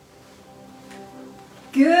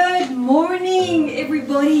Good morning,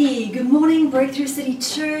 everybody. Good morning, Breakthrough City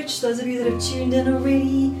Church. Those of you that have tuned in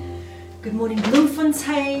already. Good morning,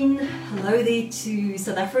 Bloemfontein. Hello there to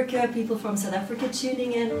South Africa, people from South Africa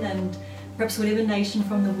tuning in, and perhaps whatever nation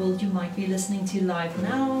from the world you might be listening to live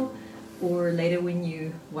now or later when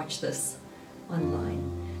you watch this online.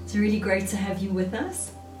 It's really great to have you with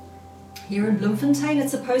us. Here in Bloemfontein,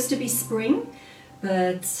 it's supposed to be spring,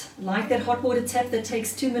 but like that hot water tap that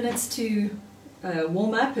takes 2 minutes to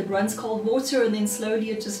warm up, it runs cold water and then slowly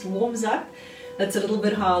it just warms up. That's a little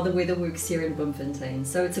bit how the weather works here in Bloemfontein.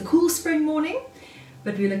 So it's a cool spring morning,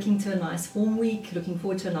 but we're looking to a nice warm week, looking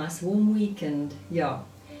forward to a nice warm week, and yeah,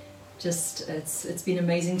 just it's been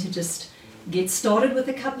amazing to just get started with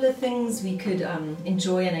a couple of things. We could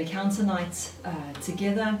enjoy an encounter night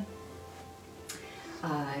together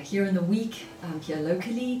here in the week, here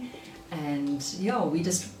locally. And yeah, we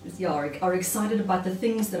just are excited about the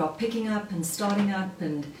things that are picking up and starting up,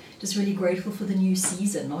 and just really grateful for the new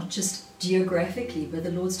season, not just geographically, but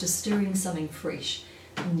the Lord's just stirring something fresh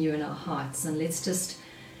and new in our hearts. And let's just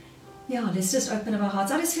open up our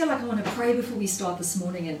hearts. I just feel like I want to pray before we start this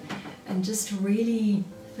morning and just really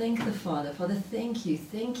thank the Father. Father, thank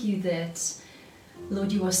you that,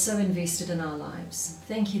 Lord, you are so invested in our lives.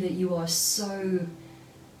 Thank you that you are so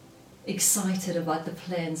excited about the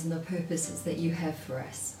plans and the purposes that you have for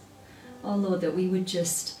us. Oh Lord, that we would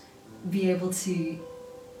just be able to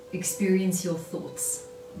experience your thoughts,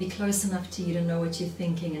 be close enough to you to know what you're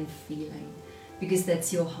thinking and feeling, because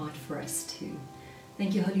that's your heart for us too.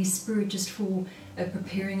 Thank you, Holy Spirit, just for a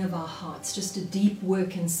preparing of our hearts, just a deep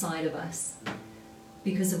work inside of us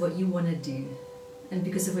because of what you want to do and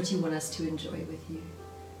because of what you want us to enjoy with you.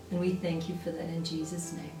 And we thank you for that in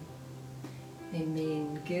Jesus' name.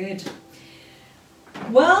 Amen. Good.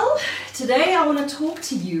 Well, today I want to talk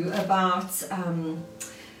to you about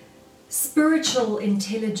spiritual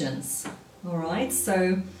intelligence. All right.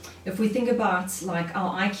 So, if we think about like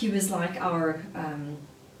our IQ is like our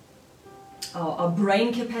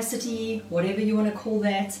brain capacity, whatever you want to call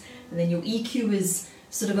that, and then your EQ is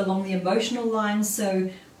sort of along the emotional line. So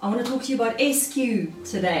I want to talk to you about SQ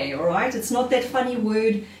today, all right? It's not that funny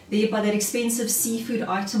word there by that expensive seafood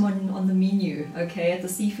item on the menu, okay, at the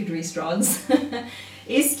seafood restaurants.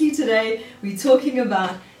 SQ today, we're talking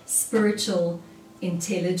about spiritual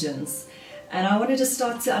intelligence. And I want to just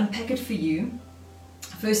start to unpack it for you,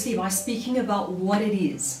 firstly by speaking about what it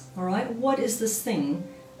is, all right? What is this thing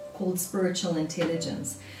called spiritual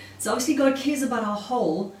intelligence? So obviously God cares about our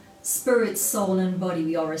whole spirit, soul, and body.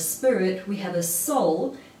 We are a spirit, we have a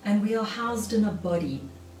soul, and we are housed in a body.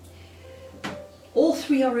 All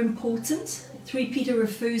three are important. 3 Peter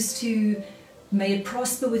refers to, may it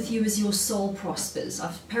prosper with you as your soul prospers.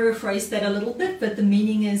 I've paraphrased that a little bit, but the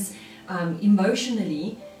meaning is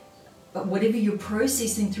emotionally, but whatever you're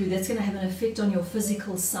processing through, that's going to have an effect on your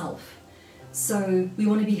physical self. So we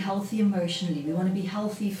want to be healthy emotionally, we want to be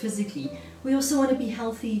healthy physically, we also want to be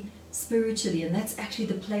healthy spiritually, and that's actually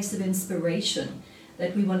the place of inspiration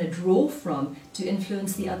that we want to draw from to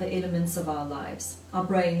influence the other elements of our lives, our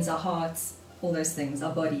brains, our hearts, all those things,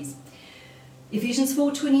 our bodies. Ephesians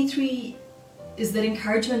 4:23 is that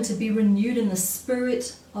encouragement to be renewed in the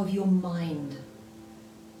spirit of your mind,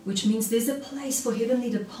 which means there's a place for heavenly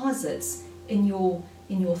deposits in your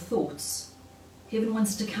thoughts. Heaven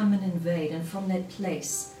wants to come and invade, and from that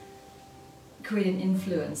place create an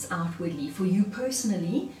influence outwardly for you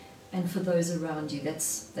personally and for those around you.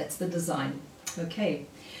 That's the design. Okay,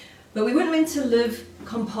 but we weren't meant to live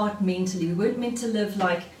compartmentally. We weren't meant to live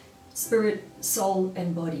like spirit, soul,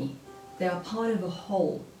 and body. They are part of a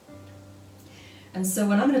whole. And so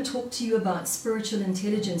when I'm going to talk to you about spiritual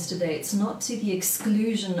intelligence today, it's not to the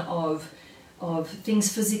exclusion of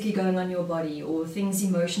things physically going on in your body or things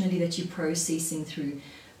emotionally that you're processing through,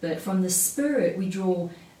 but from the spirit we draw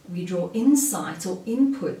insight or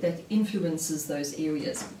input that influences those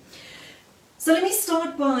areas. So let me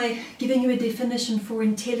start by giving you a definition for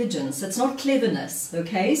intelligence. It's not cleverness,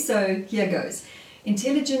 okay? So here goes.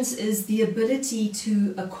 Intelligence is the ability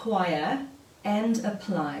to acquire and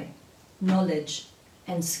apply knowledge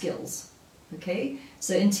and skills, okay?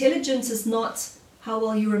 So intelligence is not how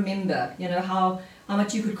well you remember, you know, how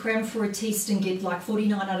much you could cram for a test and get like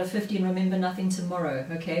 49 out of 50 and remember nothing tomorrow,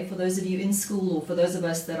 okay? For those of you in school, or for those of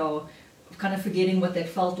us that are kind of forgetting what that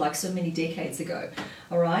felt like so many decades ago,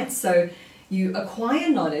 all right? So you acquire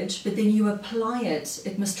knowledge, but then you apply it.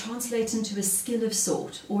 It must translate into a skill of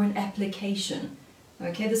sort or an application.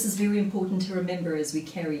 Okay, this is very important to remember as we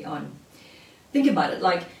carry on. Think about it,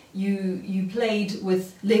 like you played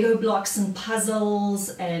with Lego blocks and puzzles,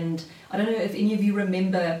 and I don't know if any of you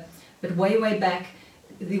remember, but way back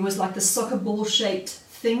there was like the soccer ball shaped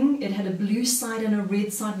thing. It had a blue side and a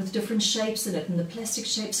red side with different shapes in it, and the plastic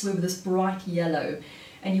shapes were this bright yellow.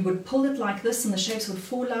 And you would pull it like this and the shapes would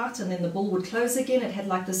fall out, and then the ball would close again. It had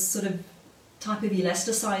like this sort of type of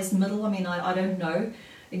elasticized middle. I mean, I don't know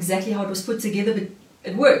exactly how it was put together, but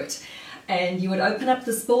it worked. And you would open up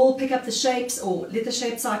this ball, pick up the shapes, or let the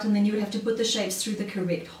shapes out, and then you would have to put the shapes through the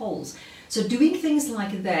correct holes. So doing things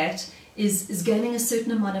like that is gaining a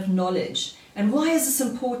certain amount of knowledge. And why is this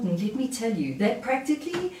important? Let me tell you. That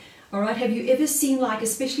practically, all right, have you ever seen, like,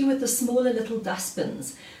 especially with the smaller little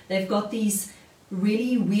dustbins, they've got these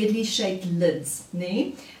really weirdly shaped lids,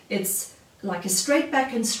 né? It's like a straight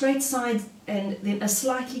back and straight side, and then a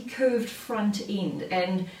slightly curved front end.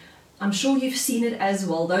 And I'm sure you've seen it as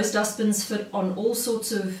well. Those dustbins fit on all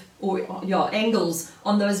sorts of, angles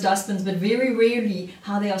on those dustbins, but very rarely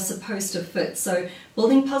how they are supposed to fit. So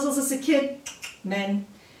building puzzles as a kid, man,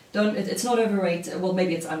 it's not overrated. Well,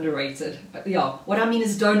 maybe it's underrated. But yeah, what I mean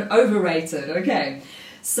is don't overrate it, okay?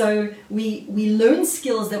 So we learn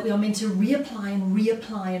skills that we are meant to reapply and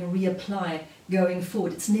reapply and reapply going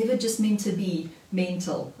forward. It's never just meant to be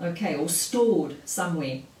mental, okay, or stored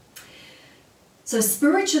somewhere. So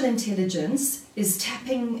spiritual intelligence is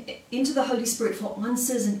tapping into the Holy Spirit for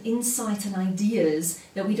answers and insight and ideas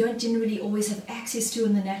that we don't generally always have access to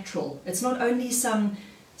in the natural. It's not only some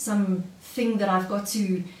thing that I've got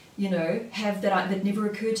to, have that never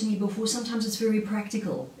occurred to me before. Sometimes it's very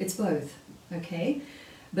practical. It's both, okay?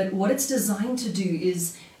 But what it's designed to do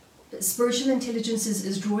is, spiritual intelligence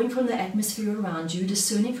is drawing from the atmosphere around you,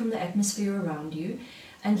 discerning from the atmosphere around you,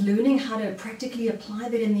 and learning how to practically apply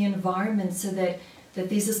that in the environment, so that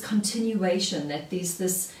there's this continuation, that there's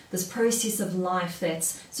this process of life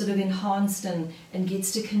that's sort of enhanced and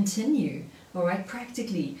gets to continue, all right,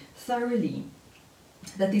 practically, thoroughly,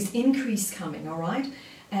 that there's increase coming, all right,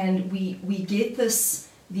 and we get these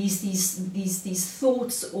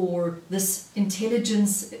thoughts, or this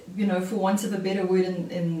intelligence, for want of a better word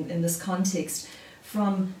in this context,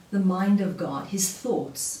 from the mind of God, His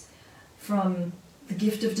thoughts, from the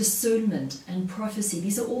gift of discernment and prophecy.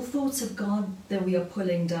 These are all thoughts of God that we are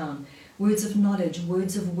pulling down. Words of knowledge,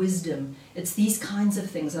 words of wisdom. It's these kinds of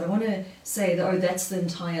things. I don't want to say that, that's the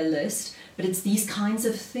entire list, but it's these kinds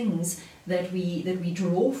of things that we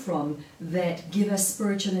draw from that give us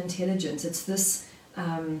spiritual intelligence. It's this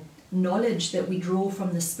knowledge that we draw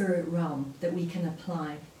from the spirit realm that we can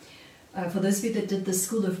apply. For those of you that did the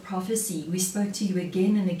School of Prophecy, we spoke to you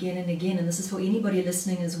again and again and again, and this is for anybody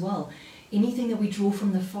listening as well. Anything that we draw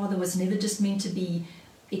from the Father was never just meant to be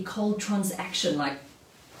a cold transaction like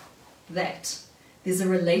that. There's a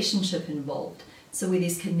relationship involved. So where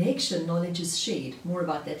there's connection, knowledge is shared. More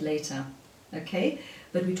about that later. Okay?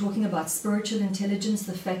 But we're talking about spiritual intelligence,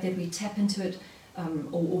 the fact that we tap into it,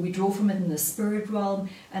 or we draw from it in the spirit realm.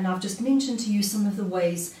 And I've just mentioned to you some of the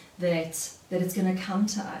ways that it's going to come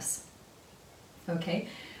to us. Okay?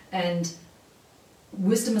 And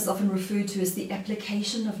wisdom is often referred to as the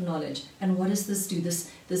application of knowledge. And what does this do?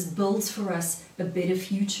 This builds for us a better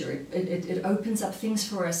future. It opens up things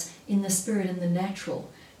for us in the spirit and the natural.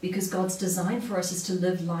 Because God's design for us is to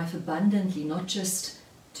live life abundantly, not just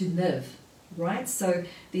to live. Right? So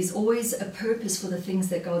there's always a purpose for the things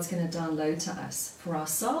that God's going to download to us, for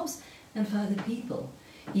ourselves and for other people.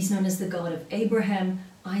 He's known as the God of Abraham,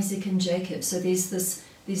 Isaac, and Jacob. So there's this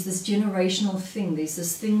generational thing. There's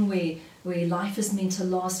this thing where life is meant to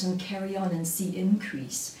last and carry on and see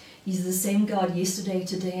increase. He's the same God yesterday,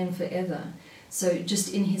 today, and forever. So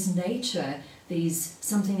just in His nature, there's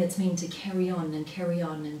something that's meant to carry on and carry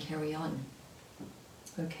on and carry on.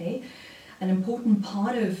 Okay? An important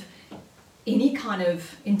part of any kind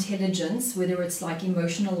of intelligence, whether it's like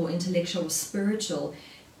emotional or intellectual or spiritual,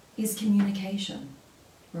 is communication.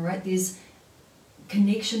 All right? There's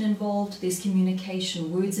connection involved, there's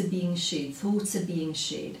communication, words are being shared, thoughts are being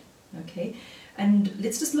shared. Okay? And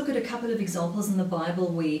let's just look at a couple of examples in the Bible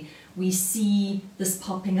where we see this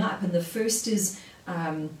popping up. And the first is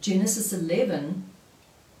Genesis 11.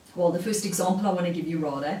 Well, the first example I want to give you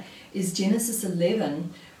rather is Genesis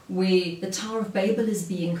 11, where the Tower of Babel is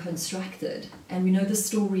being constructed. And we know the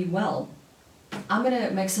story well. I'm going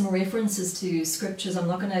to make some references to scriptures. I'm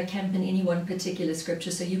not going to camp in any one particular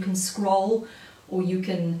scripture, so you can scroll or you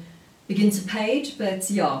can begin to page, but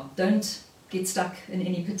yeah, don't get stuck in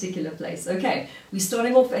any particular place. Okay, we're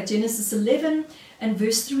starting off at Genesis 11 and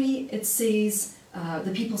verse 3. It says,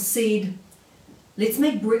 the people said, let's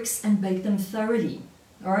make bricks and bake them thoroughly.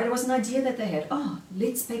 All right, it was an idea that they had.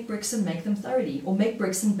 Let's bake bricks and make them thoroughly, or make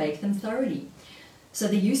bricks and bake them thoroughly. So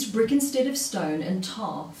they used brick instead of stone and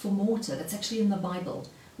tar for mortar. That's actually in the Bible,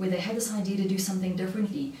 where they had this idea to do something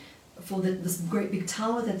differently. this great big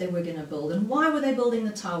tower that they were going to build. And why were they building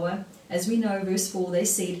the tower? As we know, verse 4, they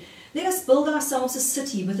said, "Let us build ourselves a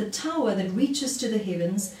city with a tower that reaches to the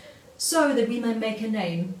heavens, so that we may make a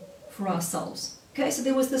name for ourselves." Okay, so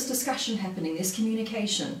there was this discussion happening, this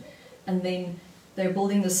communication, and then they're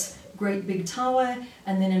building this great big tower,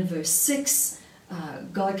 and then in verse 6,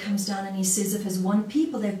 God comes down and he says, if as one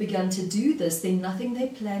people they've begun to do this, then nothing they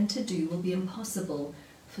plan to do will be impossible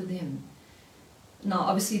for them. Now,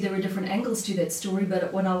 obviously there are different angles to that story,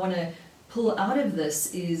 but what I want to pull out of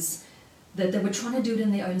this is that they were trying to do it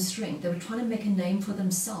in their own strength. They were trying to make a name for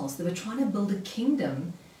themselves. They were trying to build a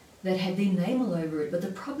kingdom that had their name all over it. But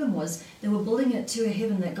the problem was they were building it to a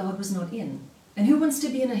heaven that God was not in. And who wants to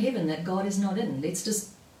be in a heaven that God is not in? Let's just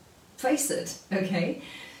face it, okay?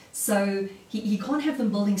 So he can't have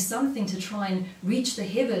them building something to try and reach the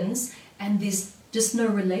heavens and there's just no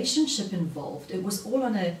relationship involved. It was all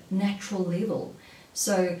on a natural level.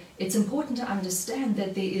 So it's important to understand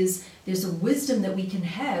that there's a wisdom that we can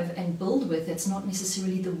have and build with that's not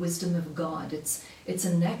necessarily the wisdom of God. It's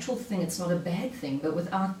a natural thing, it's not a bad thing, but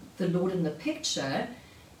without the Lord in the picture,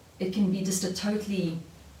 it can be just a totally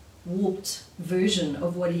warped version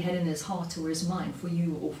of what he had in his heart or his mind for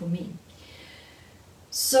you or for me.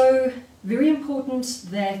 So very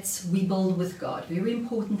important that we build with God, very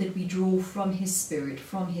important that we draw from his spirit,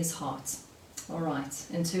 from his heart. All right,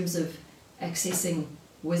 in terms of accessing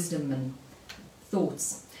wisdom and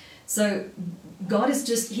thoughts. So God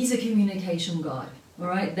is he's a communication God. All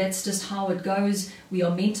right, that's just how it goes. We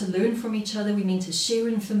are meant to learn from each other. We're meant to share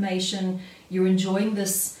information. You're enjoying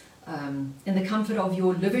this in the comfort of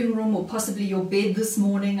your living room or possibly your bed this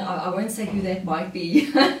morning. I won't say who that might be.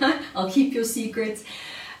 I'll keep your secrets.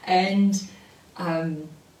 And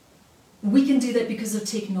we can do that because of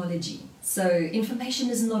technology. So information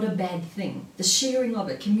is not a bad thing. The sharing of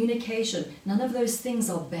it, communication, none of those things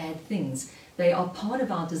are bad things. They are part of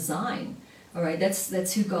our design. All right,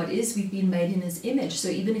 that's who God is. We've been made in his image. So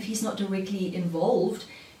even if he's not directly involved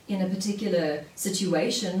in a particular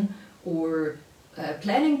situation or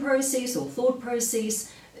planning process or thought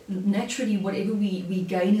process, naturally whatever we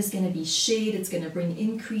gain is going to be shared. It's going to bring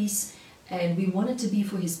increase. And we want it to be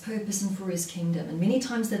for his purpose and for his kingdom. And many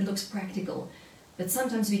times that looks practical. But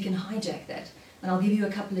sometimes we can hijack that. And I'll give you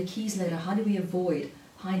a couple of keys later. How do we avoid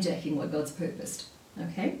hijacking what God's purposed?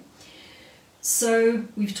 Okay? So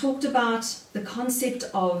we've talked about the concept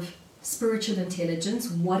of spiritual intelligence,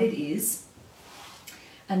 what it is.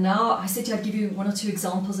 And now I said I'd give you one or two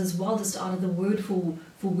examples as well, just out of the word for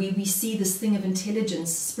where we see this thing of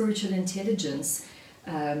intelligence, spiritual intelligence,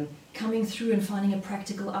 coming through and finding a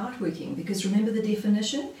practical outworking. Because remember the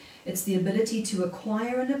definition? It's the ability to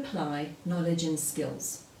acquire and apply knowledge and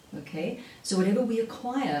skills. Okay? So whatever we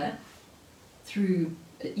acquire through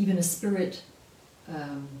even a spirit,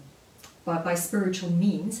 by spiritual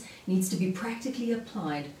means, needs to be practically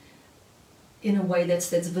applied in a way that's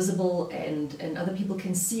visible and other people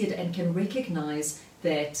can see it and can recognize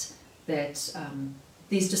that there's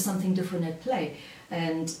just something different at play.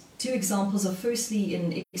 And two examples are firstly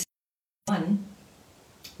in Exodus 1,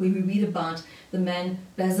 where we read about the man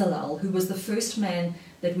Bezalel, who was the first man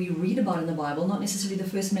that we read about in the Bible, not necessarily the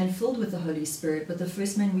first man filled with the Holy Spirit, but the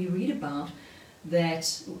first man we read about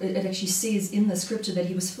that it actually says in the scripture that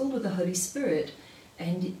he was filled with the Holy Spirit,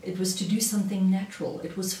 and it was to do something natural.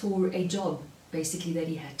 It was for a job, basically, that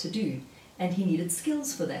he had to do, and he needed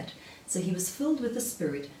skills for that. So he was filled with the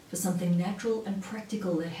Spirit for something natural and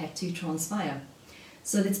practical that had to transpire.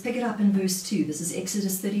 So let's pick it up in verse 2. This is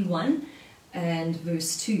Exodus 31 and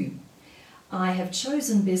verse 2. I have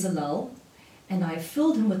chosen Bezalel, and I have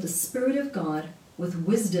filled him with the Spirit of God, with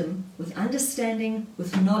wisdom, with understanding,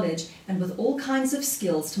 with knowledge, and with all kinds of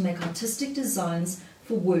skills to make artistic designs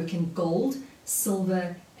for work in gold,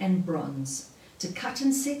 silver, and bronze, to cut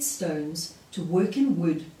and set stones, to work in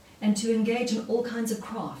wood, and to engage in all kinds of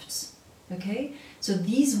crafts. Okay? So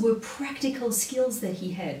these were practical skills that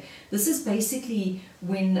he had. This is basically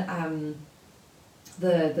when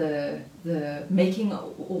the making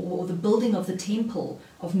or the building of the temple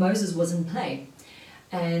of Moses was in play.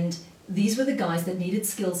 And these were the guys that needed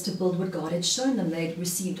skills to build what God had shown them.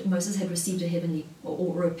 Moses had received a heavenly,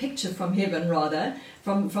 or a picture from heaven rather,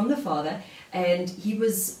 from the Father, and he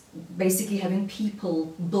was basically having people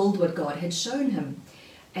build what God had shown him.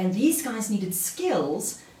 And these guys needed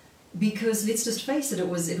skills because, let's just face it, it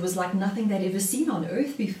was like nothing they'd ever seen on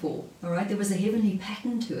earth before. All right, there was a heavenly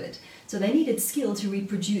pattern to it. So they needed skill to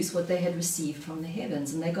reproduce what they had received from the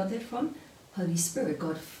heavens, and they got that from Holy Spirit.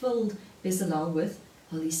 God filled Bezalel with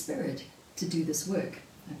Holy Spirit to do this work.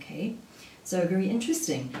 Okay, So very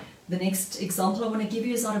interesting. The next example I want to give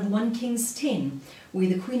you is out of 1 Kings 10, where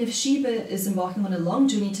the Queen of Sheba is embarking on a long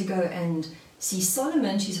journey to go and see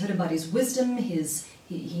Solomon. She's heard about his wisdom, he's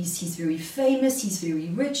very famous, he's very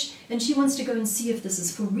rich, and she wants to go and see if this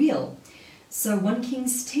is for real. So 1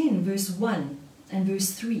 Kings 10 verse 1 and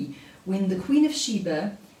verse 3, when the Queen of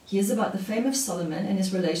Sheba hears about the fame of Solomon and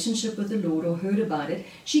his relationship with the Lord, or heard about it,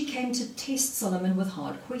 she came to test Solomon with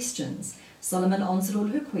hard questions. Solomon answered all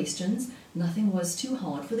her questions. Nothing was too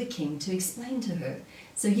hard for the king to explain to her.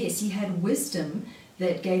 So yes, he had wisdom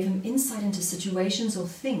that gave him insight into situations or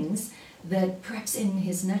things that perhaps in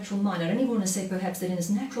his natural mind, I don't even want to say perhaps, that in his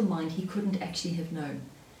natural mind he couldn't actually have known.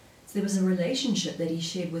 So there was a relationship that he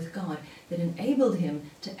shared with God that enabled him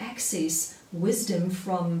to access wisdom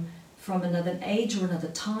from another age or another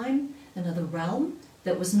time, another realm,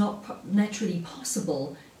 that was not naturally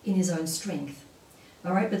possible in his own strength.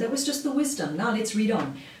 All right, but that was just the wisdom. Now let's read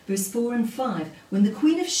on. Verse 4 and 5. When the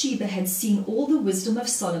Queen of Sheba had seen all the wisdom of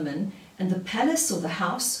Solomon, and the palace or the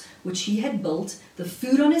house which he had built, the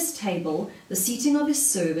food on his table, the seating of his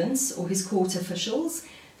servants or his court officials,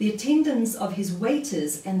 the attendance of his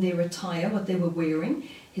waiters and their attire, what they were wearing,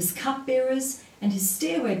 his cupbearers, and his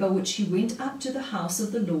stairway by which he went up to the house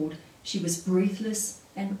of the Lord, she was breathless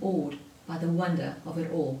and awed by the wonder of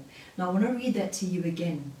it all. Now I want to read that to you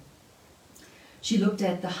again. She looked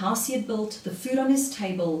at the house he had built, the food on his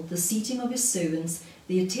table, the seating of his servants,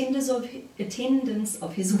 the attendance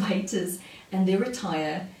of his waiters and their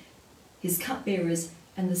attire, his cupbearers,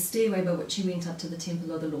 and the stairway by which he went up to the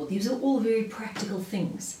temple of the Lord. These are all very practical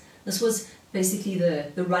things. This was basically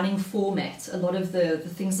the running format, a lot of the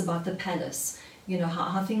things about the palace, you know,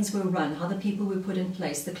 how things were run, how the people were put in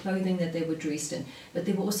place, the clothing that they were dressed in. But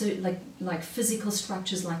there were also like physical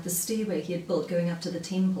structures, like the stairway he had built going up to the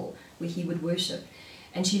temple where he would worship.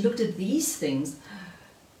 And she looked at these things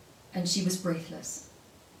and she was breathless.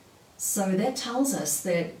 So that tells us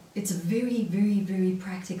that it's very, very, very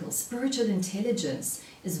practical. Spiritual intelligence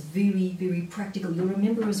is very, very practical. You'll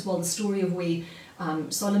remember as well the story of where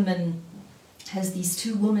Solomon has these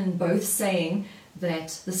two women both saying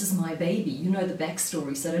that this is my baby. You know the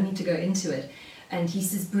backstory, so I don't need to go into it. And he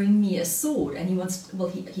says, bring me a sword. And he wants, well,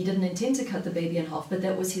 he didn't intend to cut the baby in half, but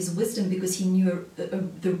that was his wisdom, because he knew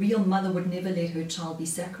the real mother would never let her child be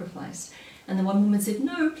sacrificed. And the one woman said,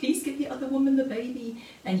 no, please give the other woman the baby.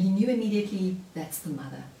 And he knew immediately, that's the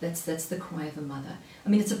mother. That's the cry of a mother. I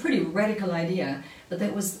mean, it's a pretty radical idea, but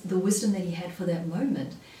that was the wisdom that he had for that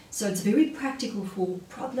moment. So it's very practical for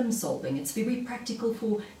problem solving. It's very practical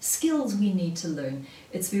for skills we need to learn.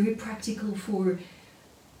 It's very practical for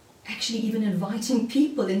actually even inviting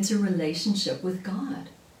people into relationship with God.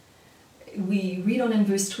 We read on in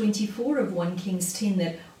verse 24 of 1 Kings 10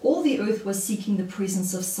 that all the earth was seeking the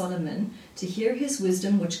presence of Solomon to hear his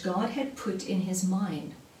wisdom which God had put in his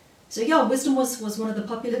mind. So yeah, wisdom was one of the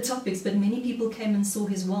popular topics, but many people came and saw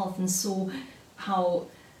his wealth and saw how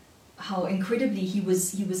incredibly he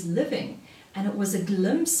was living. And it was a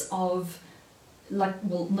glimpse of, like,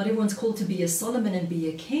 well, not everyone's called to be a Solomon and be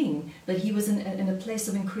a king, but he was in a place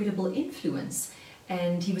of incredible influence.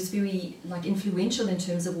 And he was very influential in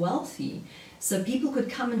terms of wealthy. So people could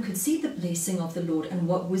come and could see the blessing of the Lord and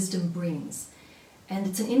what wisdom brings. And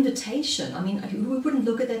it's an invitation. I mean, who wouldn't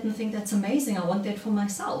look at that and think, that's amazing, I want that for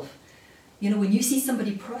myself? You know, when you see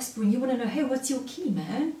somebody prospering, you want to know, hey, what's your key,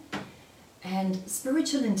 man? And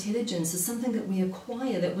spiritual intelligence is something that we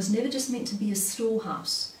acquire that was never just meant to be a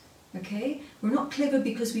storehouse. Okay? We're not clever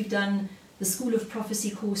because we've done the School of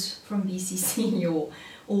Prophecy course from BCC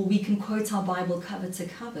or we can quote our Bible cover to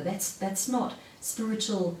cover. That's not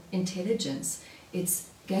spiritual intelligence. It's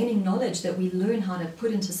gaining knowledge that we learn how to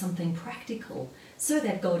put into something practical so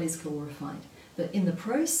that God is glorified. But in the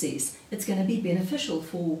process, it's going to be beneficial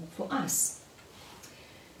for us.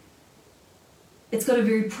 It's got a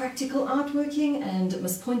very practical outworking, and it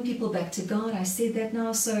must point people back to God. I said that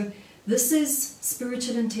now. So this is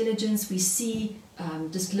spiritual intelligence. We see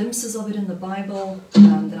just glimpses of it in the Bible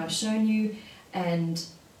that I've shown you. And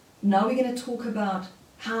now we're going to talk about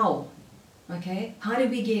how. Okay, how do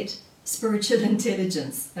we get spiritual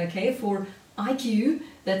intelligence? Okay, for IQ,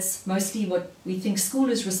 that's mostly what we think school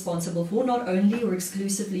is responsible for, not only or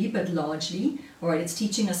exclusively, but largely. All right, it's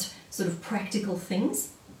teaching us sort of practical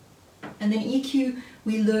things. And then EQ,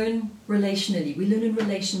 we learn relationally. We learn in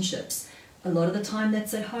relationships. A lot of the time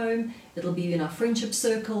that's at home. It'll be in our friendship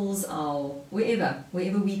circles, wherever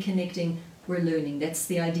we're connecting, we're learning. That's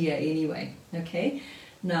the idea anyway. Okay,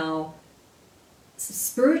 now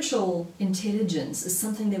spiritual intelligence is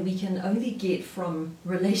something that we can only get from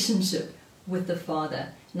relationship with the Father.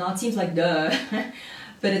 Now it seems like duh,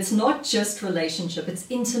 but it's not just relationship, it's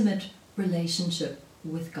intimate relationship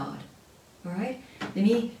with God. All right? Let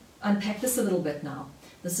me unpack this a little bit now.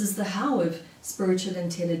 This is the how of spiritual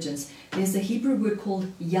intelligence. There's a Hebrew word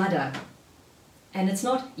called yada. And it's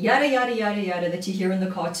not yada, yada, yada, yada that you hear in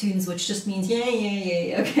the cartoons, which just means yeah, yeah,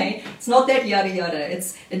 yeah, okay? It's not that yada, yada.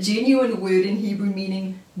 It's a genuine word in Hebrew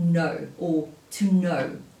meaning know or to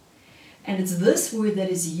know. And it's this word that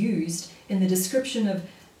is used in the description of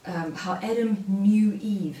how Adam knew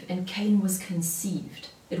Eve and Cain was conceived.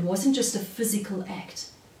 It wasn't just a physical act,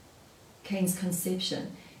 Cain's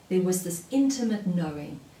conception. There was this intimate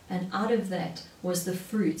knowing, and out of that was the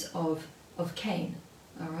fruit of Cain,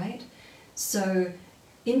 all right? So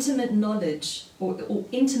intimate knowledge, or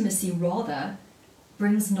intimacy rather,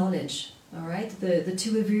 brings knowledge, all right? The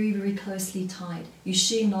two are very, very closely tied. You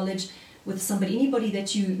share knowledge with somebody, anybody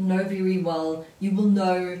that you know very well, you will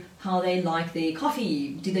know how they like their coffee.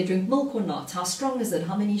 Do they drink milk or not? How strong is it?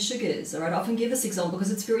 How many sugars? All right, I often give this example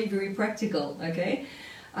because it's very, very practical, okay?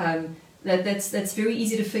 That's very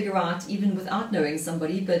easy to figure out even without knowing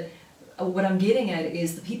somebody, but what I'm getting at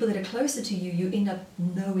is the people that are closer to you, you end up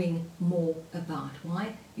knowing more about.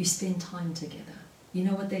 Why? You spend time together. You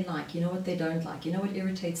know what they like, you know what they don't like, you know what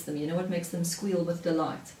irritates them, you know what makes them squeal with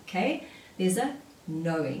delight, okay? There's a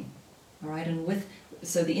knowing, all right? And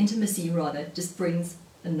so the intimacy rather just brings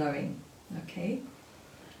a knowing, okay?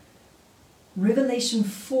 Revelation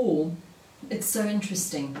 4, it's so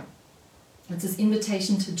interesting. It's this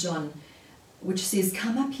invitation to John, which says,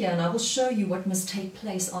 come up here and I will show you what must take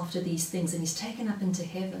place after these things. And he's taken up into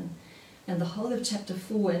heaven. And the whole of chapter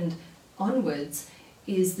 4 and onwards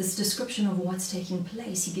is this description of what's taking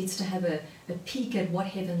place. He gets to have a peek at what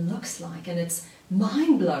heaven looks like, and it's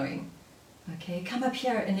mind-blowing. Okay, come up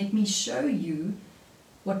here and let me show you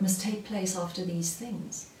what must take place after these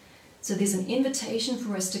things. So there's an invitation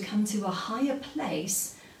for us to come to a higher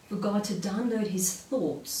place, for God to download his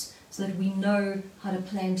thoughts, so that we know how to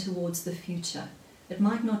plan towards the future. It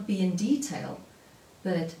might not be in detail,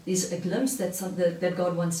 but there's a glimpse that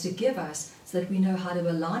God wants to give us so that we know how to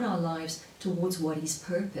align our lives towards what he's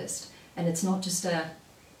purposed. And it's not just a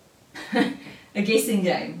guessing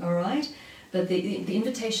game, all right? But the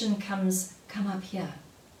invitation comes, come up here,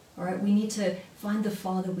 all right? We need to find the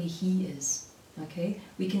Father where he is, okay?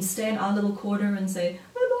 We can stay in our little corner and say,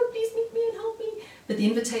 oh Lord, please meet me and help me. But the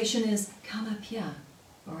invitation is, come up here.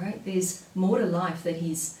 All right, there's more to life that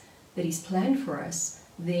he's planned for us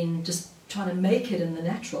than just trying to make it in the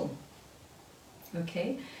natural.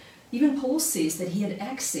 Okay, even Paul says that he had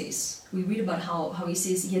access. We read about how he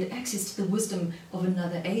says he had access to the wisdom of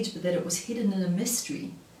another age, but that it was hidden in a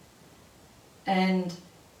mystery. And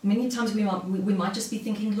many times we might just be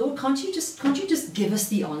thinking, Lord, can't you just give us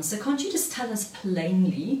the answer? Can't you just tell us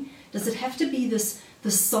plainly? Does it have to be this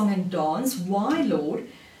song and dance? Why, Lord?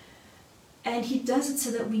 And he does it so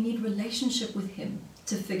that we need relationship with him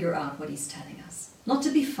to figure out what he's telling us. Not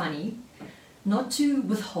to be funny, not to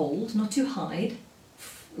withhold, not to hide,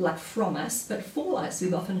 like from us, but for us.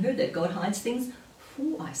 We've often heard that God hides things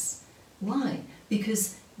for us. Why?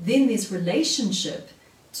 Because then there's relationship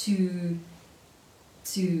to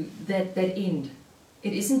that end.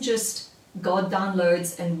 It isn't just God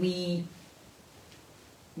downloads and we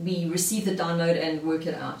receive the download and work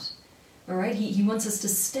it out. All right, he wants us to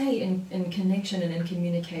stay in connection and in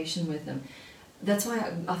communication with him. That's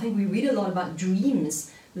why I think we read a lot about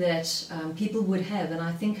dreams that people would have. And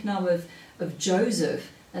I think now of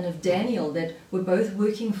Joseph and of Daniel, that were both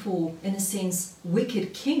working for, in a sense,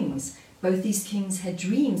 wicked kings. Both these kings had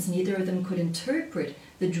dreams. Neither of them could interpret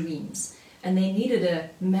the dreams. And they needed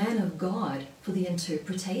a man of God for the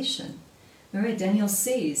interpretation. All right, Daniel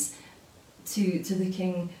says to the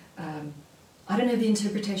king, I don't know the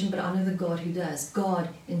interpretation, but I know the God who does. God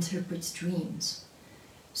interprets dreams.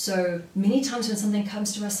 So many times when something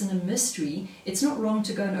comes to us in a mystery, it's not wrong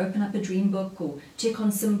to go and open up a dream book or check on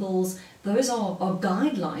symbols. Those are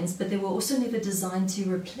guidelines, but they were also never designed to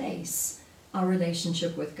replace our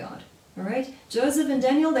relationship with God. All right? Joseph and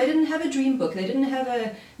Daniel, they didn't have a dream book. They didn't have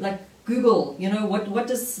a, like, Google, you know, what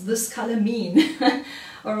does this color mean?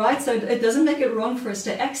 All right? So it doesn't make it wrong for us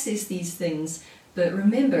to access these things. But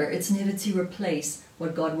remember, it's never to replace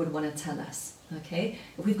what God would want to tell us, okay?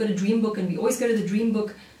 If we've got a dream book and we always go to the dream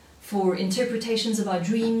book for interpretations of our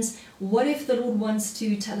dreams, what if the Lord wants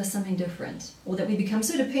to tell us something different? Or that we become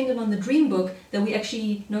so dependent on the dream book that we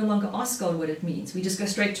actually no longer ask God what it means. We just go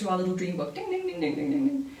straight to our little dream book, ding, ding, ding, ding, ding, ding,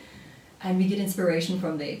 ding, and we get inspiration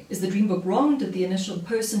from there. Is the dream book wrong? Did the initial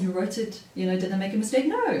person who wrote it, you know, did they make a mistake?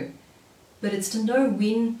 No. But it's to know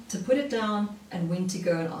when to put it down and when to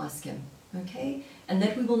go and ask him. Okay, and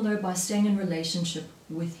that we will know by staying in relationship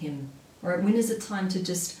with him. All right, when is it time to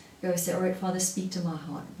just go say, all right, Father, speak to my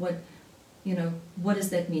heart. what does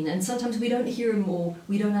that mean? And sometimes we don't hear him, or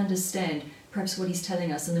we don't understand perhaps what he's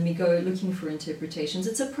telling us, and then we go looking for interpretations.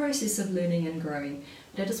 It's a process of learning and growing.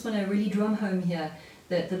 But I just want to really drum home here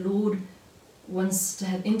that the Lord wants to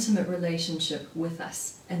have intimate relationship with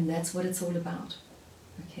us, and that's what it's all about.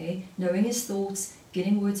 Okay, knowing his thoughts,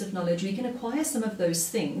 getting words of knowledge. We can acquire some of those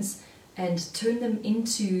things and turn them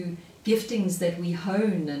into giftings that we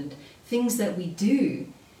hone and things that we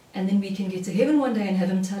do, and then we can get to heaven one day and have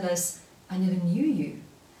him tell us, I never knew you.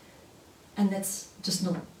 And that's just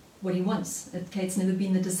not what he wants. Okay, it's never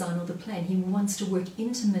been the design or the plan. He wants to work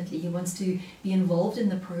intimately. He wants to be involved in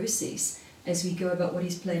the process as we go about what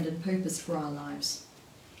he's planned and purposed for our lives.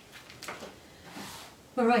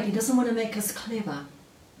 All right, he doesn't want to make us clever.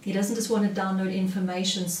 He doesn't just want to download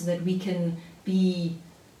information so that we can be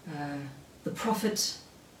the prophet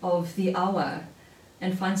of the hour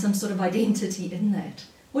and find some sort of identity in that.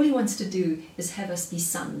 All he wants to do is have us be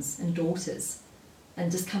sons and daughters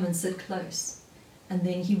and just come and sit close. And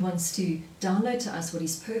then he wants to download to us what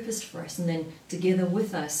he's purposed for us, and then together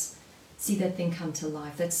with us see that thing come to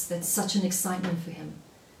life. That's such an excitement for him.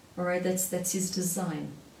 All right, that's his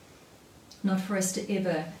design. Not for us to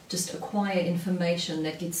ever just acquire information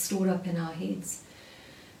that gets stored up in our heads.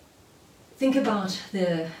 Think about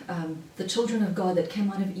the children of God that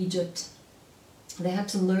came out of Egypt. They had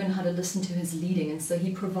to learn how to listen to his leading, and so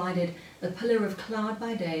he provided a pillar of cloud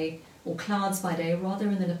by day, or clouds by day rather,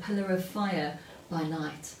 and then a pillar of fire by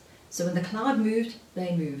night. So when the cloud moved,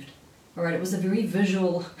 they moved. All right, it was a very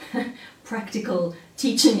visual, practical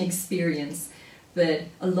teaching experience. But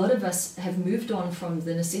a lot of us have moved on from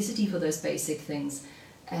the necessity for those basic things,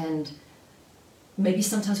 and maybe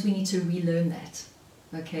sometimes we need to relearn that.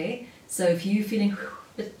 Okay, so if you're feeling,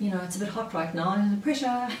 it's a bit hot right now,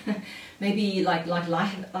 pressure, maybe like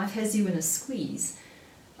life has you in a squeeze.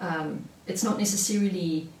 It's not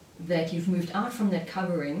necessarily that you've moved out from that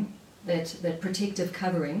covering, that protective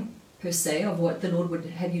covering per se of what the Lord would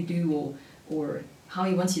have you do, or how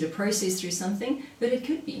he wants you to process through something, but it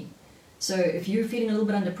could be. So if you're feeling a little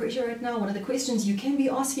bit under pressure right now, one of the questions you can be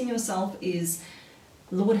asking yourself is,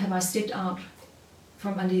 Lord, have I stepped out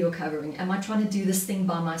from under your covering? Am I trying to do this thing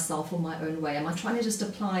by myself or my own way? Am I trying to just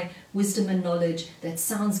apply wisdom and knowledge that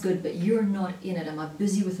sounds good, but you're not in it? Am I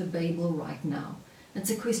busy with a Babel right now?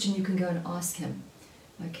 That's a question you can go and ask him.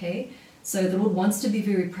 Okay? So the Lord wants to be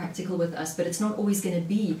very practical with us, but it's not always going to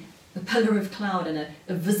be a pillar of cloud and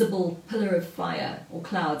a visible pillar of fire, or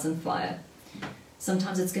clouds and fire.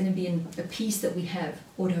 Sometimes it's going to be in a peace that we have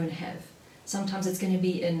or don't have. Sometimes it's going to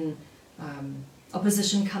be in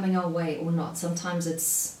opposition coming our way or not. Sometimes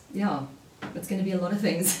it's going to be a lot of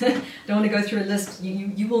things. Don't want to go through a list.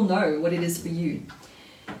 You will know what it is for you.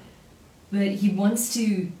 But he wants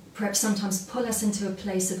to perhaps sometimes pull us into a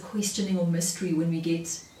place of questioning or mystery when we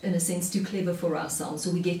get, in a sense, too clever for ourselves,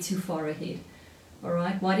 or we get too far ahead. All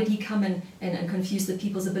right? Why did he come and confuse the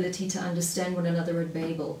people's ability to understand one another at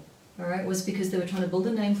Babel? All right? It was because they were trying to build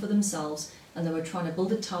a name for themselves, and they were trying to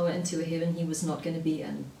build a tower into a heaven he was not going to be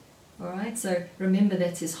in. All right? So remember,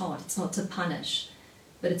 that's his heart. It's not to punish,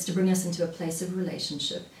 but it's to bring us into a place of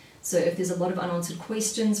relationship. So if there's a lot of unanswered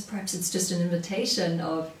questions, perhaps it's just an invitation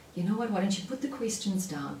of, you know what, why don't you put the questions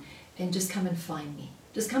down and just come and find me.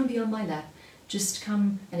 Just come be on my lap. Just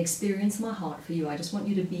come and experience my heart for you. I just want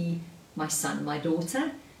you to be my son, my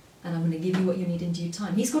daughter, and I'm going to give you what you need in due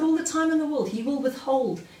time. He's got all the time in the world. He will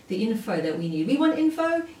withhold the info that we need. We want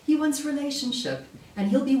info, he wants relationship. And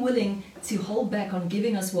he'll be willing to hold back on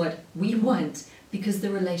giving us what we want, because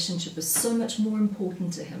the relationship is so much more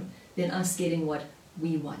important to him than us getting what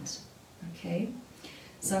we want. Okay?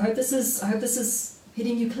 So I hope this is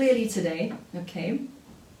hitting you clearly today. Okay?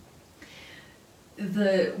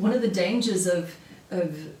 One of the dangers of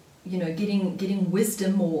getting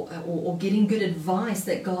wisdom or getting good advice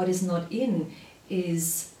that God is not in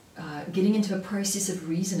is getting into a process of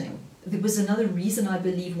reasoning. There was another reason, I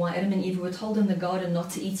believe, why Adam and Eve were told in the garden not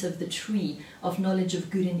to eat of the tree of knowledge of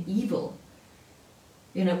good and evil.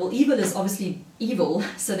 Evil is obviously evil,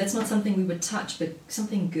 so that's not something we would touch, but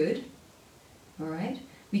something good. All right?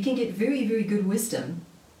 We can get very, very good wisdom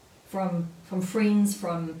from friends,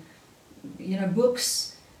 from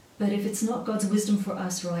books, but if it's not God's wisdom for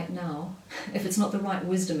us right now, if it's not the right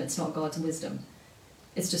wisdom, it's not God's wisdom.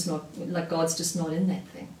 It's just not, like, God's just not in that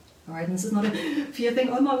thing. All right, and this is not a fear thing,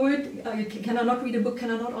 oh my word, can I not read a book,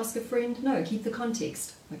 can I not ask a friend? No, keep the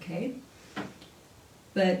context, okay?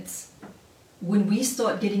 But when we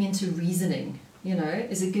start getting into reasoning,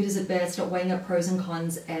 is it good, is it bad, start weighing up pros and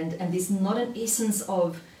cons, and there's not an essence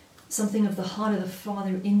of something of the heart of the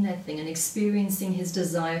Father in that thing, and experiencing his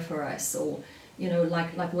desire for us, or you know,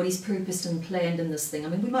 like what He's purposed and planned in this thing. I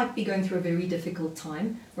mean, we might be going through a very difficult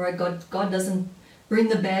time, right? God doesn't bring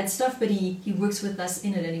the bad stuff, but He works with us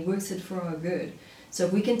in it, and He works it for our good. So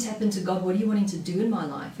if we can tap into God, what are you wanting to do in my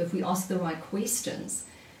life? If we ask the right questions,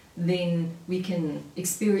 then we can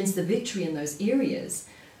experience the victory in those areas.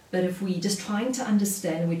 But if we're just trying to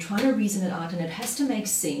understand and we're trying to reason it out and it has to make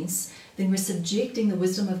sense, then we're subjecting the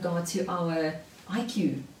wisdom of God to our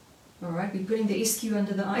IQ. All right, we're putting the SQ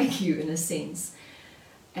under the IQ in a sense.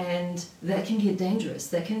 And that can get dangerous.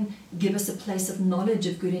 That can give us a place of knowledge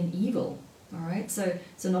of good and evil. All right, so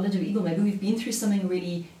knowledge of evil. Maybe we've been through something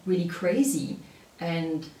really, really crazy,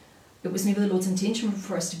 and it was never the Lord's intention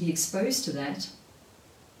for us to be exposed to that.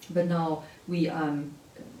 But now we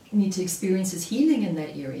need to experience His healing in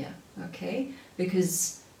that area, okay?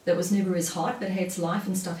 Because that was never His heart, but hey, it's life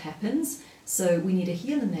and stuff happens, so we need to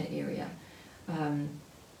heal in that area.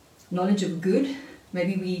 Knowledge of good,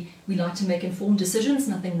 maybe we like to make informed decisions,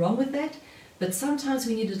 nothing wrong with that, but sometimes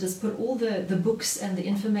we need to just put all the books and the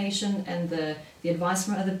information and the advice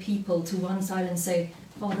from other people to one side and say,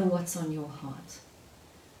 Father, what's on your heart?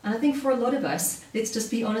 And I think for a lot of us, let's just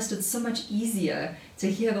be honest, it's so much easier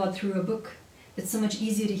to hear God through a book. It's so much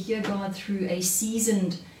easier to hear God through a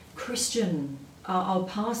seasoned Christian, our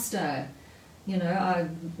pastor, you know,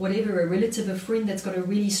 whatever, a relative, a friend that's got a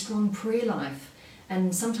really strong prayer life.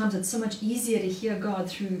 And sometimes it's so much easier to hear God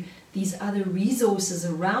through these other resources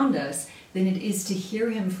around us than it is to hear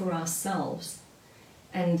Him for ourselves.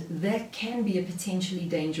 And that can be a potentially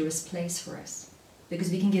dangerous place for us, because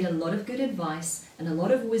we can get a lot of good advice and a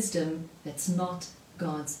lot of wisdom that's not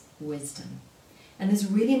God's wisdom. And there's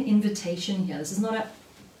really an invitation here. This is not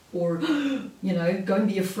or, you know, go and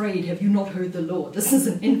be afraid, have you not heard the Lord? This is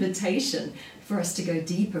an invitation for us to go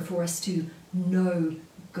deeper, for us to know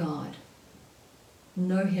God.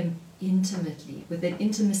 Know Him intimately. With that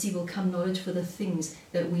intimacy will come knowledge for the things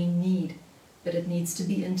that we need. But it needs to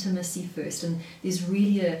be intimacy first. And there's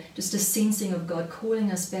really just a sensing of God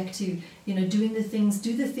calling us back to, you know, do the things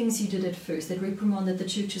you did at first. That reprimand that the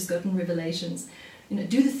church has got in Revelations. You know,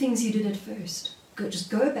 do the things you did at first.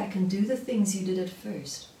 Just go back and do the things you did at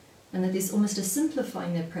first. And that there's almost a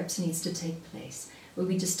simplifying that perhaps needs to take place, where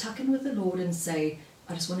we just tuck in with the Lord and say,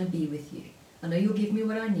 I just want to be with you. I know you'll give me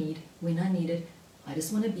what I need when I need it. I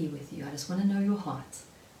just want to be with you. I just want to know your heart.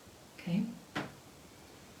 Okay?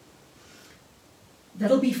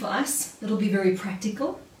 That'll be for us. That'll be very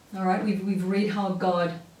practical. All right? We've read how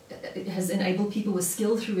God has enabled people with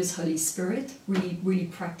skill through His Holy Spirit. Really, really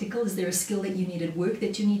practical. Is there a skill that you need at work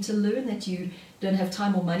that you need to learn that you don't have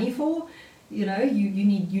time or money for? You know,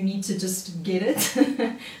 you need to just get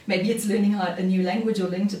it. Maybe it's learning a new language or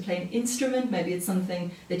learning to play an instrument. Maybe it's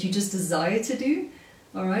something that you just desire to do.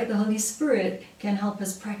 All right, the Holy Spirit can help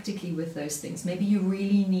us practically with those things. Maybe you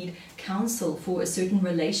really need counsel for a certain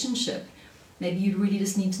relationship. Maybe you really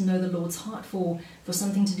just need to know the Lord's heart for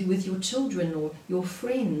something to do with your children or your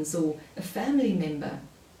friends or a family member.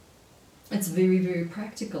 It's very, very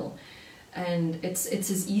practical. And it's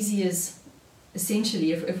as easy as,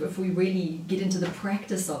 essentially, if we really get into the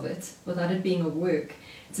practice of it without it being a work,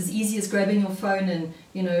 it's as easy as grabbing your phone and,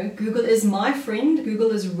 you know, Google is my friend.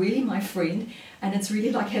 Google is really my friend. And it's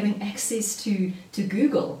really like having access to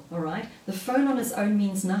Google, all right? The phone on its own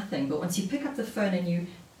means nothing. But once you pick up the phone and you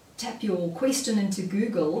tap your question into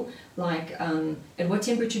Google, like at what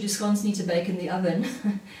temperature do scones need to bake in the oven,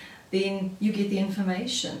 then you get the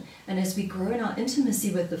information. And as we grow in our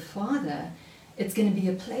intimacy with the Father, it's going to be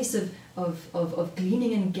a place of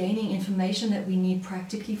gleaning and gaining information that we need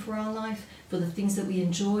practically for our life, for the things that we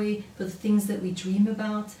enjoy, for the things that we dream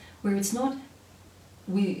about, where it's not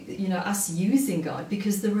us using God,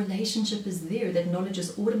 because the relationship is there. That knowledge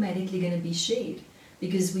is automatically going to be shared,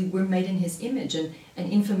 because we were made in His image, and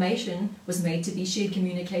information was made to be shared.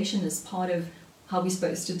 Communication is part of how we're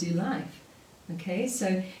supposed to do life. Okay,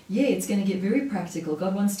 so yeah, it's going to get very practical.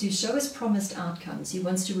 God wants to show us promised outcomes. He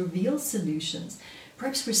wants to reveal solutions.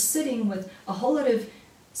 Perhaps we're sitting with a whole lot of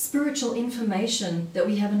spiritual information that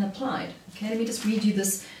we haven't applied. Okay, let me just read you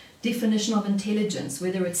this definition of intelligence,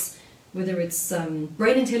 whether it's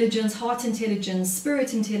brain intelligence, heart intelligence,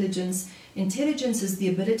 spirit intelligence. Intelligence is the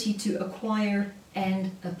ability to acquire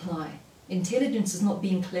and apply. Intelligence is not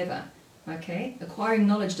being clever. Okay, acquiring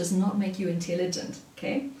knowledge does not make you intelligent.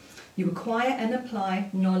 Okay. You acquire and apply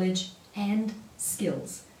knowledge and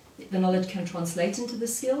skills. The knowledge can translate into the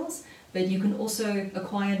skills, but you can also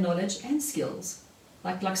acquire knowledge and skills.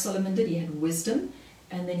 Like Solomon did, he had wisdom,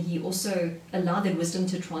 and then he also allowed that wisdom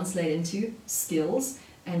to translate into skills,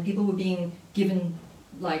 and people were being given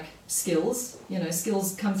like skills. You know,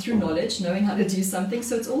 skills come through knowledge, knowing how to do something,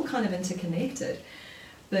 so it's all kind of interconnected.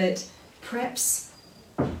 But perhaps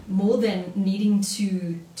more than needing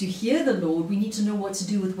to hear the Lord, we need to know what to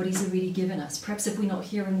do with what He's already given us. Perhaps if we're not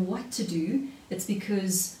hearing what to do, it's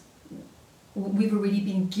because we've already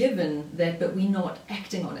been given that, but we're not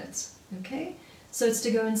acting on it. Okay? So it's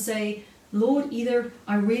to go and say, Lord, either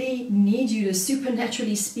I really need you to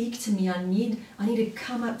supernaturally speak to me, I need to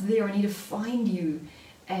come up there, I need to find you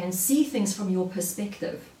and see things from your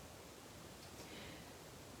perspective.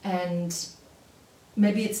 And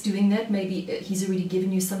maybe it's doing that, maybe He's already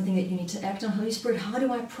given you something that you need to act on. Holy Spirit, how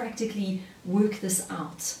do I practically work this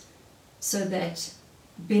out so that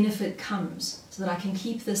benefit comes, so that I can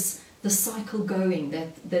keep the cycle going,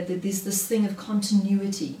 that there's this thing of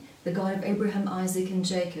continuity, the God of Abraham, Isaac, and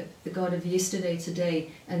Jacob, the God of yesterday,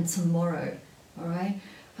 today, and tomorrow. All right?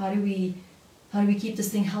 How do we keep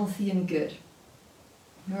this thing healthy and good?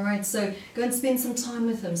 All right, so go and spend some time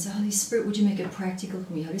with Him. So, Holy Spirit, would you make it practical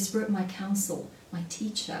for me? Holy Spirit, my counsel, my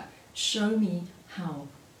teacher, show me how.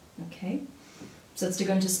 Okay? So it's to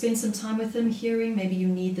go and to spend some time with Him, hearing. Maybe you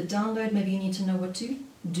need the download. Maybe you need to know what to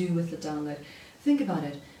do with the download. Think about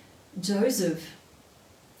it. Joseph,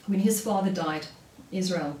 when his father died,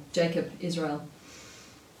 Jacob, Israel,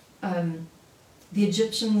 the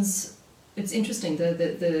Egyptians, it's interesting,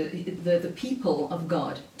 the people of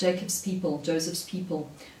God, Jacob's people, Joseph's people,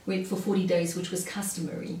 wept for 40 days, which was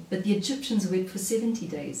customary, but the Egyptians wept for 70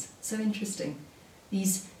 days. So interesting.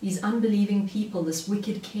 These unbelieving people, this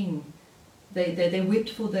wicked king, they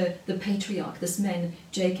wept for the patriarch, this man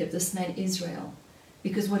Jacob, this man Israel,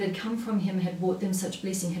 because what had come from him had brought them such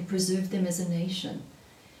blessing, had preserved them as a nation.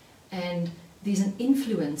 And there's an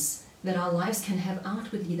influence that our lives can have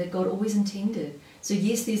outwardly that God always intended. So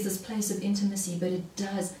yes, there's this place of intimacy, but it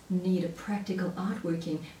does need a practical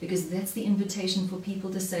outworking, because that's the invitation for people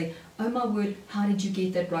to say, oh my word, how did you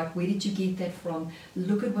get that right? Where did you get that from?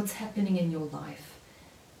 Look at what's happening in your life.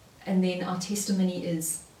 And then our testimony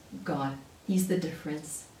is God. He's the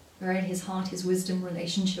difference. All right? His heart, His wisdom,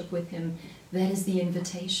 relationship with Him, that is the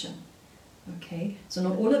invitation. Okay? So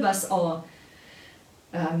not all of us are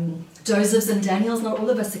Josephs and Daniels, not all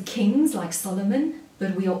of us are kings like Solomon,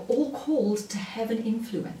 but we are all called to have an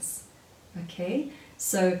influence. Okay?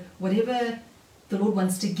 So whatever the Lord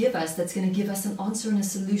wants to give us, that's going to give us an answer and a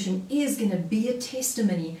solution, is going to be a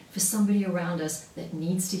testimony for somebody around us that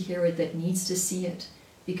needs to hear it, that needs to see it,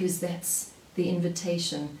 because that's the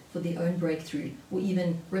invitation for their own breakthrough or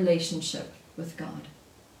even relationship with God.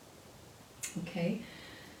 Okay?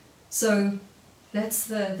 So that's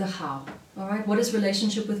the how. All right? What does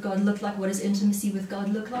relationship with God look like? What does intimacy with God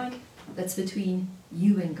look like? That's between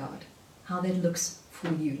you and God. How that looks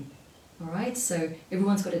for you. All right? So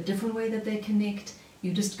everyone's got a different way that they connect.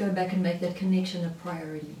 You just go back and make that connection a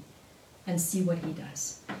priority and see what He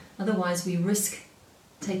does. Otherwise, we risk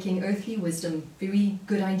taking earthly wisdom, very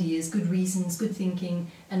good ideas, good reasons, good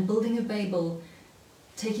thinking, and building a Babel,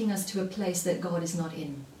 taking us to a place that God is not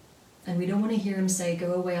in. And we don't want to hear Him say,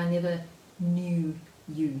 go away, I never knew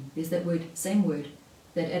you. There's that word, same word,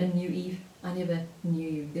 that Adam knew Eve. I never knew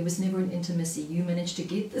you. There was never an intimacy. You managed to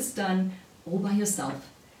get this done all by yourself,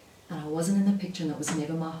 and I wasn't in the picture, and that was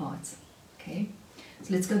never my heart. Okay?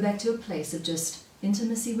 So let's go back to a place of just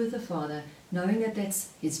intimacy with the Father, knowing that that's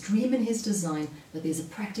His dream and His design, that there's a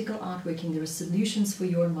practical outworking, there are solutions for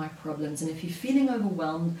your and my problems. And if you're feeling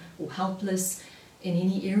overwhelmed or helpless in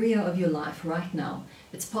any area of your life right now,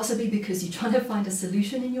 it's possibly because you're trying to find a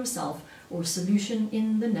solution in yourself, or a solution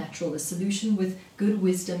in the natural, a solution with good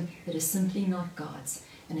wisdom that is simply not God's.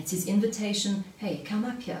 And it's His invitation, hey, come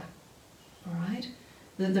up here. All right?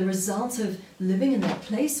 The result of living in that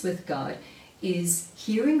place with God is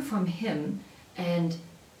hearing from Him and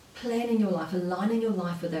planning your life, aligning your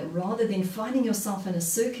life with that, rather than finding yourself in a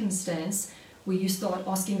circumstance where you start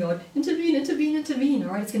asking God, intervene, intervene, intervene.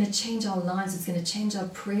 All right? It's going to change our lives. It's going to change our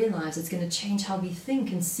prayer lives. It's going to change how we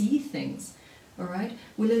think and see things. All right?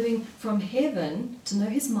 We're living from heaven. To know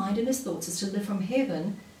His mind and His thoughts is to live from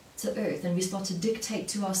heaven to earth, and we start to dictate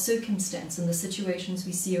to our circumstance and the situations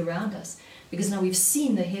we see around us, because now we've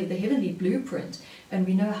seen the heavenly blueprint, and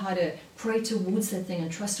we know how to pray towards that thing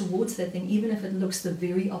and trust towards that thing, even if it looks the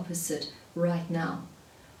very opposite right now,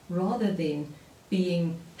 rather than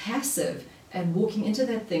being passive and walking into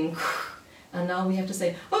that thing, and now we have to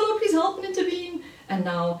say, oh Lord, please help and intervene. And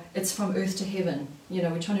now it's from earth to heaven. You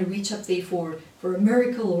know, we're trying to reach up there for a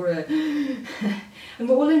miracle or a... and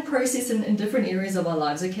we're all in process in different areas of our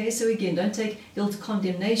lives, okay? So again, don't take guilt,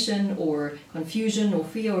 condemnation, or confusion, or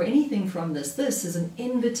fear, or anything from this. This is an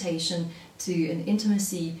invitation to an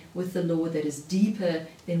intimacy with the Lord that is deeper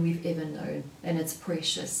than we've ever known. And it's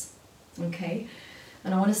precious, okay?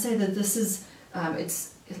 And I want to say that this is...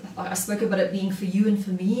 I spoke about it being for you and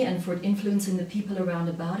for me and for it influencing the people around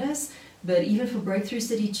about us. But even for Breakthrough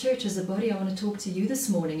City Church as a body, I want to talk to you this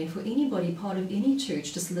morning, and for anybody part of any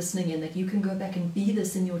church just listening in, that you can go back and be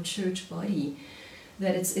this in your church body.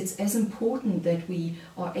 That it's as important that we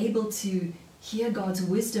are able to hear God's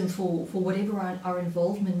wisdom for whatever our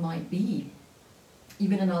involvement might be,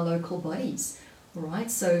 even in our local bodies. All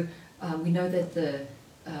right, so we know that the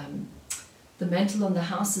mantle on the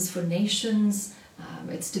house is for nations.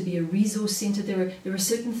 It's to be a resource center. There are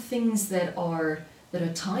certain things that are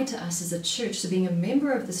tied to us as a church. So being a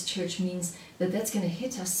member of this church means that that's going to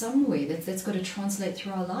hit us somewhere. That's got to translate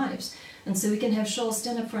through our lives. And so we can have Charles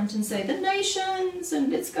stand up front and say, the nations,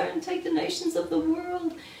 and let's go and take the nations of the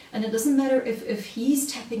world. And it doesn't matter if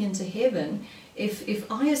he's tapping into heaven.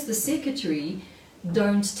 If I as the secretary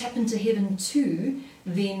don't tap into heaven too,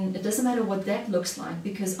 then it doesn't matter what that looks like,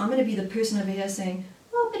 because I'm going to be the person over here saying,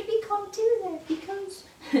 oh, but we can't do that because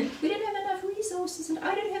we don't have enough resources and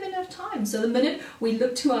I don't have enough time. So the minute we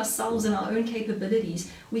look to ourselves and our own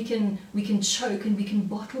capabilities, we can choke and we can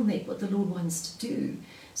bottleneck what the Lord wants to do.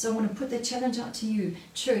 So I want to put that challenge out to you,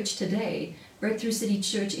 church, today, Breakthrough City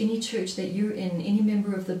Church, any church that you're in, any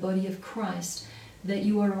member of the body of Christ, that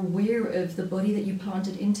you are aware of the body that you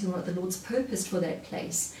planted into and what the Lord's purposed for that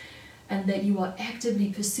place, and that you are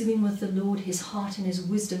actively pursuing with the Lord His heart and His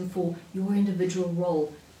wisdom for your individual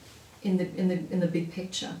role in the big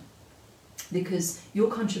picture, because your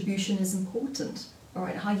contribution is important. All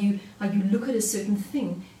right, how you look at a certain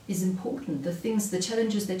thing is important. The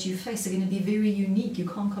challenges that you face are going to be very unique. You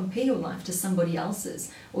can't compare your life to somebody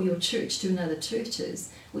else's, or your church to another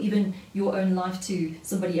church's, or even your own life to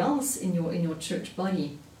somebody else in your church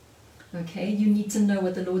body. Okay, you need to know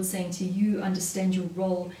what the Lord's saying to you, understand your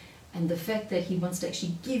role, and the fact that He wants to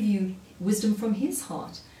actually give you wisdom from His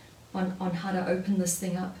heart on how to open this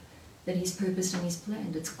thing up that He's purposed and He's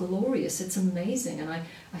planned. It's glorious, it's amazing, and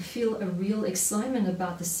I feel a real excitement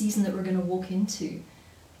about the season that we're going to walk into.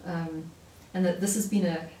 And that this has been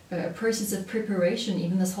a process of preparation,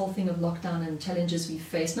 even this whole thing of lockdown and challenges we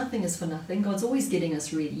face. Nothing is for nothing. God's always getting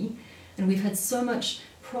us ready. And we've had so much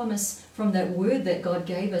promise from that word that God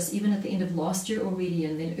gave us, even at the end of last year already,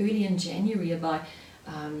 and then early in January, about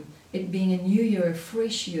it being a new year, a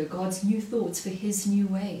fresh year, God's new thoughts for His new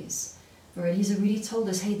ways. All right, He's already told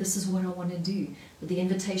us, hey, this is what I want to do. But the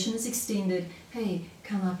invitation is extended, hey,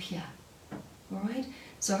 come up here. All right?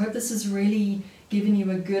 So I hope this has really given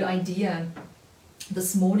you a good idea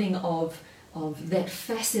this morning of that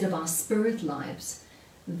facet of our spirit lives,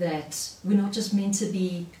 that we're not just meant to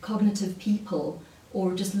be cognitive people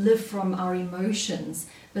or just live from our emotions,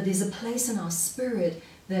 but there's a place in our spirit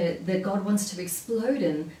that God wants to explode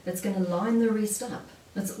in that's going to line the rest up.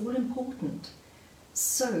 That's all important.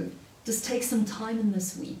 So just take some time in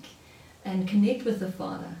this week and connect with the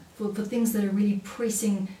Father for things that are really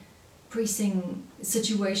pressing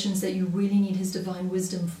situations that you really need His divine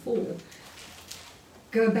wisdom for.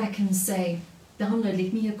 Go back and say, download,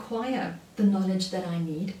 let me acquire the knowledge that I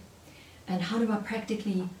need, and how do I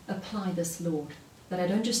practically apply this, Lord? That I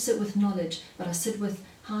don't just sit with knowledge, but I sit with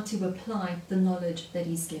how to apply the knowledge that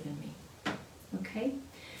He's given me. Okay?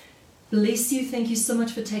 Bless you. Thank you so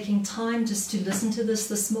much for taking time just to listen to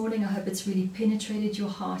this morning. I hope it's really penetrated your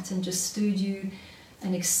heart and just stirred you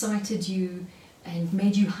and excited you and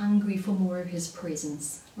made you hungry for more of His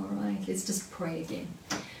presence. All right, let's just pray again.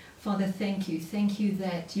 Father, thank you. Thank you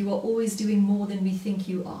that you are always doing more than we think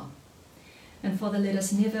you are. And Father, let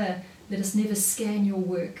us never scan your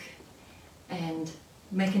work and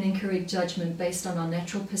make an incorrect judgment based on our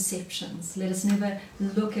natural perceptions. Let us never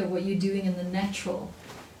look at what you're doing in the natural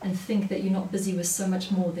and think that you're not busy with so much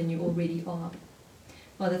more than you already are.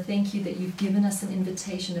 Father, thank you that you've given us an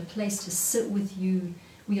invitation, a place to sit with you.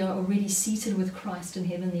 We are already seated with Christ in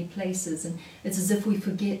heavenly places, and it's as if we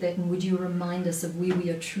forget that, and would you remind us of where we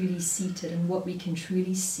are truly seated and what we can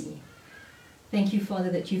truly see. Thank you, Father,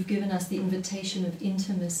 that you've given us the invitation of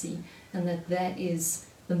intimacy, and that is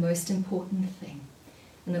the most important thing,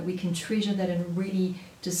 and that we can treasure that and really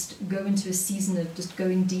just go into a season of just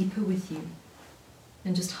going deeper with you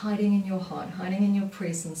and just hiding in your heart, hiding in your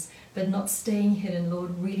presence, but not staying hidden,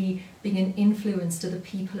 Lord, really being an influence to the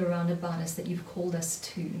people around about us that you've called us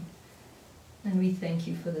to. And we thank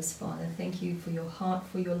you for this, Father. Thank you for your heart,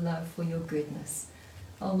 for your love, for your goodness.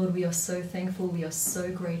 Oh, Lord, we are so thankful, we are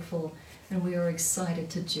so grateful, and we are excited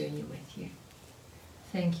to journey with you.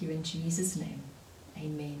 Thank you in Jesus' name.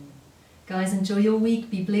 Amen. Guys, enjoy your week.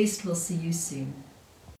 Be blessed. We'll see you soon.